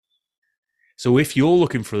So if you're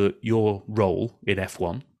looking for your role in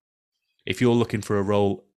F1, if you're looking for a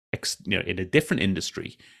role in a different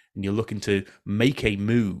industry and you're looking to make a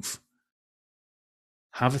move,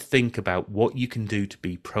 have a think about what you can do to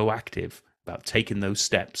be proactive about taking those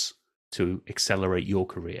steps to accelerate your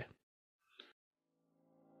career.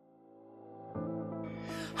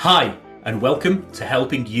 Hi, and welcome to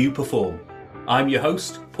Helping You Perform. I'm your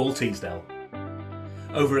host, Paul Teasdale.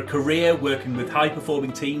 Over a career working with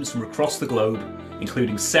high-performing teams from across the globe,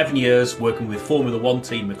 including 7 years working with Formula One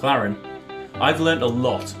team McLaren, I've learned a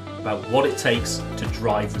lot about what it takes to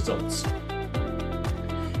drive results.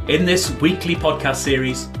 In this weekly podcast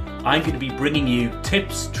series, I'm going to be bringing you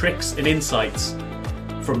tips, tricks and insights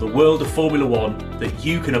from the world of Formula One that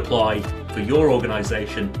you can apply for your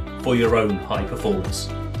organisation for your own high performance.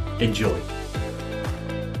 Enjoy.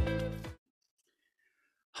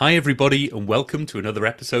 Hi everybody, and welcome to another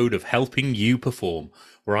episode of Helping You Perform,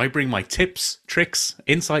 where I bring my tips, tricks,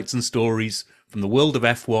 insights and stories from the world of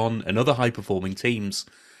F1 and other high-performing teams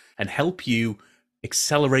and help you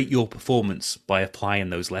accelerate your performance by applying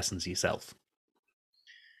those lessons yourself.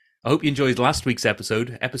 I hope you enjoyed last week's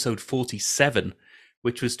episode, episode 47,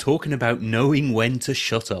 which was talking about knowing when to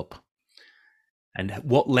shut up and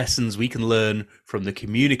what lessons we can learn from the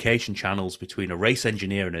communication channels between a race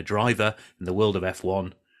engineer and a driver in the world of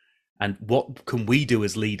F1, and what can we do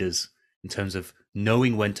as leaders in terms of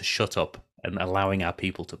knowing when to shut up and allowing our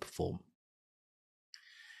people to perform.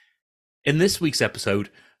 In this week's episode,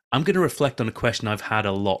 I'm going to reflect on a question I've had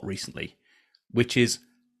a lot recently, which is,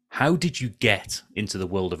 how did you get into the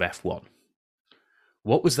world of F1?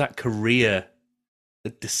 What was that career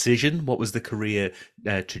decision? What was the career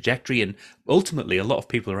trajectory? And ultimately, a lot of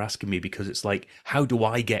people are asking me because it's like, how do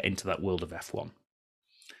I get into that world of F1?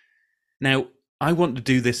 Now, I want to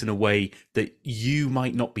do this in a way that you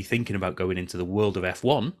might not be thinking about going into the world of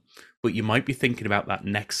F1, but you might be thinking about that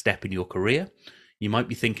next step in your career. You might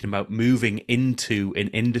be thinking about moving into an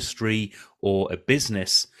industry or a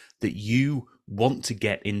business that you want to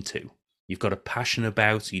get into. You've got a passion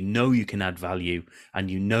about, you know you can add value, and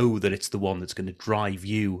you know that it's the one that's going to drive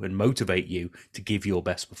you and motivate you to give your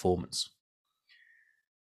best performance.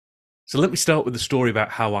 So let me start with the story about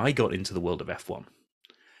how I got into the world of F1.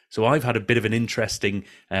 So I've had a bit of an interesting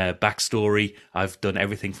backstory. I've done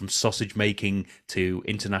everything from sausage making to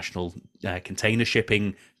international container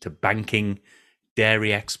shipping to banking,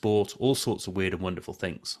 dairy export, all sorts of weird and wonderful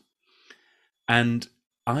things. And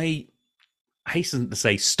I hasten to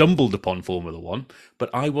say stumbled upon Formula One, but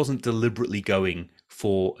I wasn't deliberately going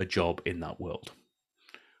for a job in that world.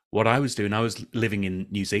 What I was doing, I was living in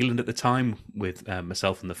New Zealand at the time with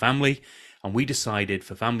myself and the family, and we decided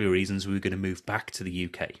for family reasons we were going to move back to the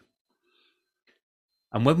UK.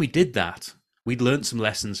 And when we did that, we'd learned some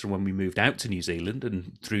lessons from when we moved out to New Zealand,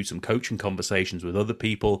 and through some coaching conversations with other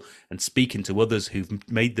people and speaking to others who've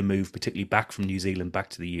made the move, particularly back from New Zealand back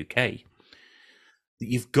to the UK, that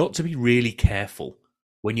you've got to be really careful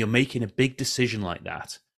when you're making a big decision like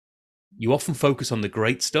that. You often focus on the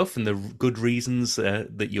great stuff and the good reasons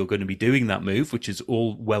that you're going to be doing that move, which is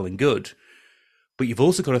all well and good. But you've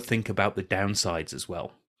also got to think about the downsides as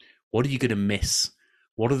well. What are you going to miss?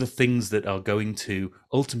 What are the things that are going to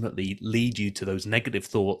ultimately lead you to those negative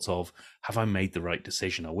thoughts of, have I made the right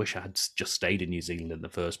decision? I wish I had just stayed in New Zealand in the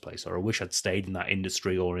first place, or I wish I'd stayed in that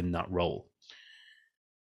industry or in that role.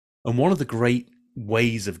 And one of the great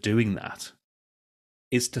ways of doing that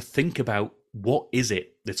is to think about, what is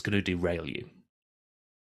it that's going to derail you?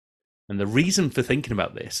 And the reason for thinking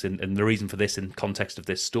about this, and the reason for this in context of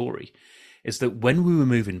this story, is that when we were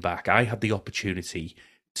moving back, I had the opportunity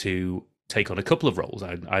to take on a couple of roles.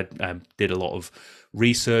 I did a lot of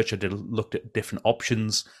research, looked at different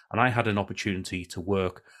options, and I had an opportunity to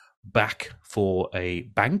work back for a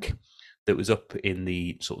bank that was up in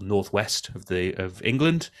the sort of northwest of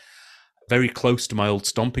England, very close to my old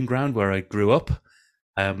stomping ground where I grew up.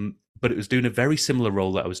 But it was doing a very similar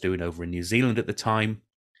role that I was doing over in New Zealand at the time.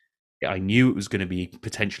 I knew it was going to be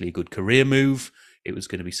potentially a good career move. It was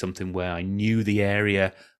going to be something where I knew the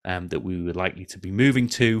area that we were likely to be moving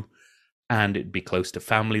to, and it'd be close to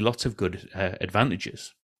family, lots of good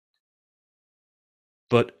advantages.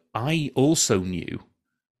 But I also knew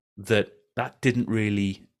that that didn't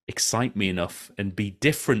really excite me enough and be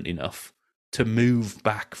different enough to move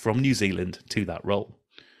back from New Zealand to that role.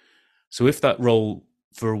 So if that role,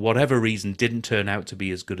 for whatever reason, didn't turn out to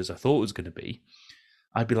be as good as I thought it was going to be,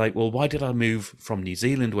 I'd be like, well, why did I move from New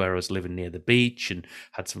Zealand, where I was living near the beach and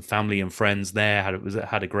had some family and friends there,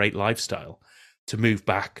 had a great lifestyle, to move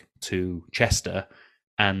back to Chester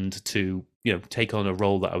and to, take on a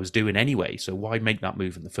role that I was doing anyway? So why make that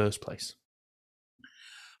move in the first place?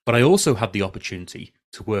 But I also had the opportunity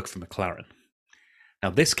to work for McLaren. Now,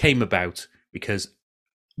 this came about because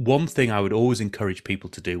one thing I would always encourage people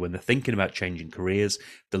to do when they're thinking about changing careers,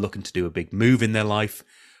 they're looking to do a big move in their life,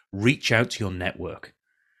 reach out to your network.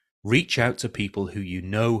 Reach out to people who you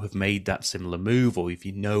know have made that similar move, or if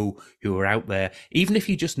you know who are out there, even if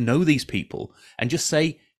you just know these people, and just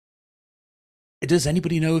say, does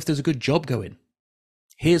anybody know if there's a good job going?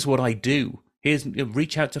 Here's what I do.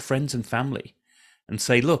 Reach out to friends and family and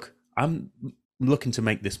say, look, I'm looking to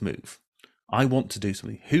make this move. I want to do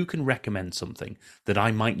something. Who can recommend something that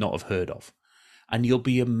I might not have heard of? And you'll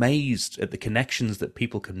be amazed at the connections that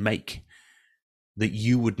people can make that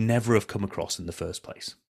you would never have come across in the first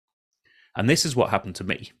place. And this is what happened to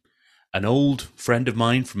me. An old friend of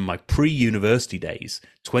mine from my pre-university days,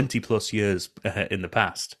 20 plus years in the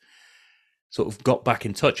past, sort of got back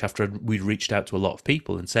in touch after we'd reached out to a lot of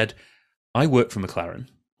people and said, I work for McLaren.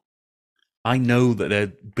 I know that they're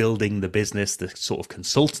building the business, the sort of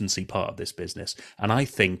consultancy part of this business, and I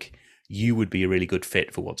think you would be a really good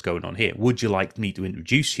fit for what's going on here. Would you like me to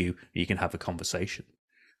introduce you? You can have a conversation.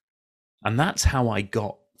 And that's how I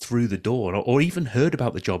got through the door, or even heard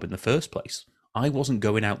about the job in the first place. I wasn't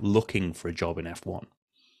going out looking for a job in F1.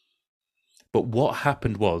 But what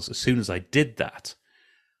happened was, as soon as I did that,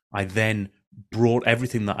 I then brought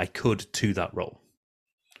everything that I could to that role.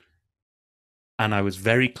 And I was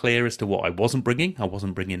very clear as to what I wasn't bringing. I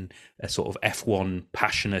wasn't bringing a sort of F1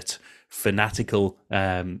 passionate, fanatical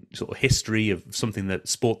sort of history of something that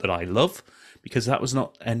sport that I love, because that was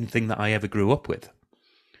not anything that I ever grew up with.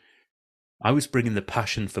 I was bringing the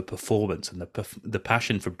passion for performance and the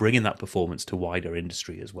passion for bringing that performance to wider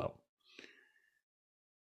industry as well.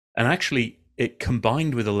 And actually, it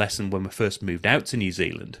combined with a lesson when we first moved out to New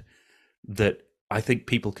Zealand that I think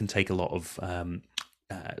people can take a lot of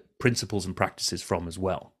principles and practices from as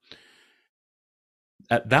well.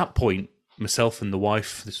 At that point, myself and the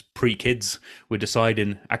wife, this pre-kids, were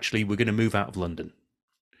deciding, actually, we're going to move out of London.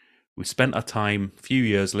 We spent our time, a few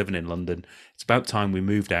years living in London. It's about time we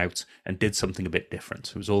moved out and did something a bit different.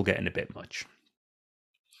 It was all getting a bit much.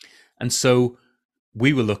 And so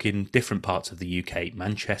we were looking different parts of the UK,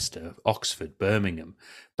 Manchester, Oxford, Birmingham,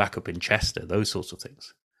 back up in Chester, those sorts of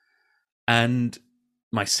things. And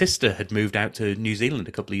my sister had moved out to New Zealand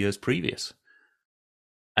a couple of years previous.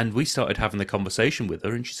 And we started having the conversation with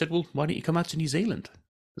her, and she said, well, why don't you come out to New Zealand?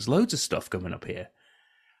 There's loads of stuff coming up here.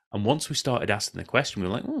 And once we started asking the question, we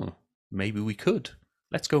were like, oh, maybe we could.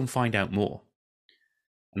 Let's go and find out more.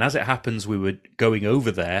 And as it happens, we were going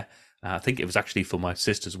over there. I think it was actually for my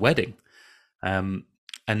sister's wedding. And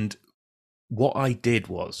what I did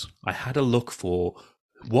was I had a look for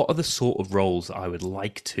what are the sort of roles that I would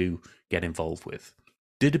like to get involved with.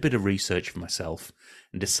 Did a bit of research for myself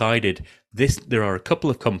and decided there are a couple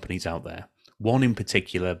of companies out there. One in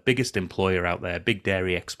particular, biggest employer out there, big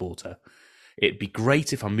dairy exporter. It'd be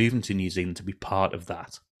great if I'm moving to New Zealand to be part of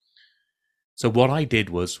that. So what I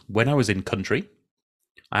did was, when I was in country,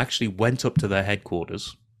 I actually went up to their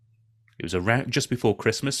headquarters. It was around just before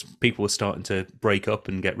Christmas. People were starting to break up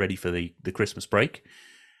and get ready for the Christmas break.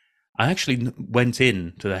 I actually went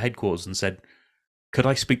in to their headquarters and said, could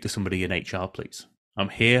I speak to somebody in HR, please? I'm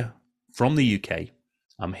here from the UK.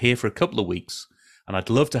 I'm here for a couple of weeks, and I'd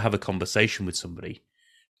love to have a conversation with somebody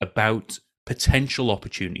about potential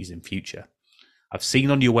opportunities in future. I've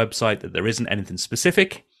seen on your website that there isn't anything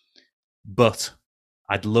specific, but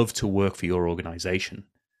I'd love to work for your organization.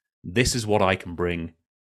 This is what I can bring,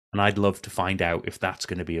 and I'd love to find out if that's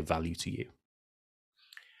going to be of value to you.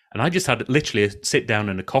 And I just had literally a sit down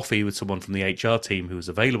and a coffee with someone from the HR team who was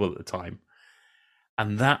available at the time.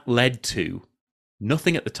 And that led to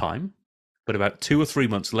nothing at the time, but about 2 or 3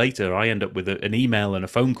 months later, I end up with an email and a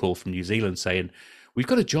phone call from New Zealand saying, we've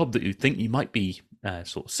got a job that you think you might be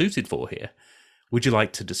sort of suited for here. Would you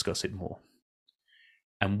like to discuss it more?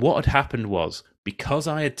 And what had happened was, because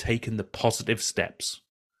I had taken the positive steps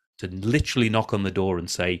to literally knock on the door and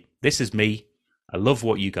say, this is me, I love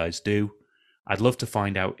what you guys do, I'd love to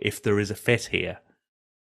find out if there is a fit here.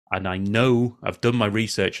 And I know, I've done my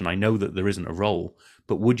research and I know that there isn't a role,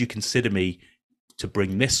 but would you consider me to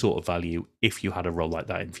bring this sort of value if you had a role like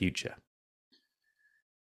that in future?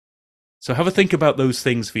 So have a think about those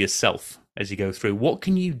things for yourself as you go through. What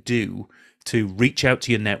can you do to reach out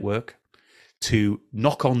to your network, to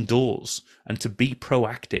knock on doors, and to be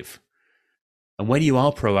proactive? And when you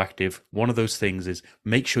are proactive, one of those things is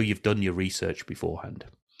make sure you've done your research beforehand.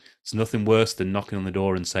 It's nothing worse than knocking on the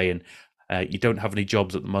door and saying, you don't have any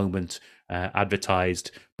jobs at the moment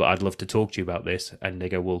advertised, but I'd love to talk to you about this. And they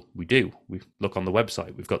go, well, we do. We look on the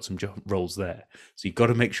website. We've got some roles there. So you've got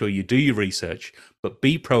to make sure you do your research, but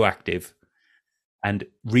be proactive and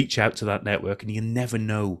reach out to that network, and you never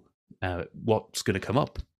know what's going to come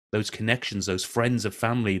up. Those connections, those friends of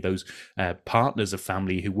family, those partners of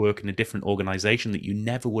family who work in a different organization that you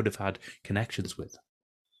never would have had connections with.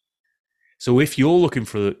 So if you're looking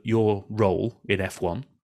for your role in F1,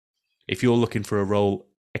 if you're looking for a role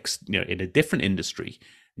in a different industry,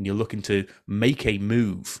 and you're looking to make a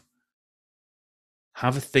move,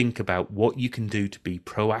 have a think about what you can do to be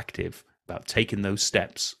proactive about taking those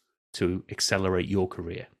steps to accelerate your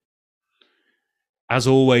career. As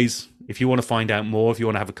always, if you want to find out more, if you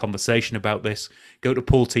want to have a conversation about this, go to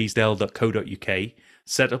paulteasdale.co.uk,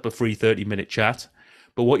 set up a free 30-minute chat.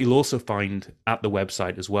 But what you'll also find at the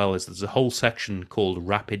website as well is there's a whole section called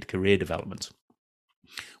Rapid Career Development,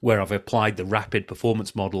 where I've applied the rapid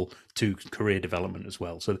performance model to career development as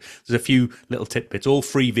well. So there's a few little tidbits, all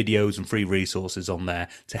free videos and free resources on there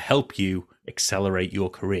to help you accelerate your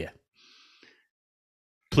career.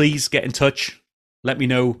 Please get in touch. Let me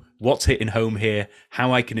know what's hitting home here,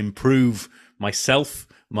 how I can improve myself,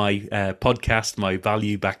 my podcast, my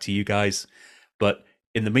value back to you guys. But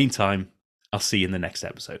in the meantime, I'll see you in the next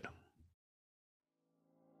episode.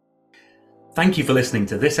 Thank you for listening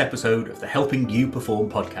to this episode of the Helping You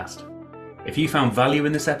Perform podcast. If you found value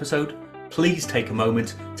in this episode, please take a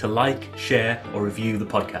moment to like, share, or review the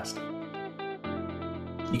podcast.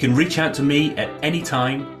 You can reach out to me at any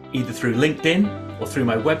time, either through LinkedIn or through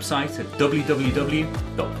my website at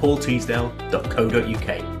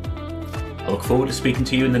www.paulteasdale.co.uk. I look forward to speaking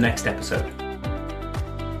to you in the next episode.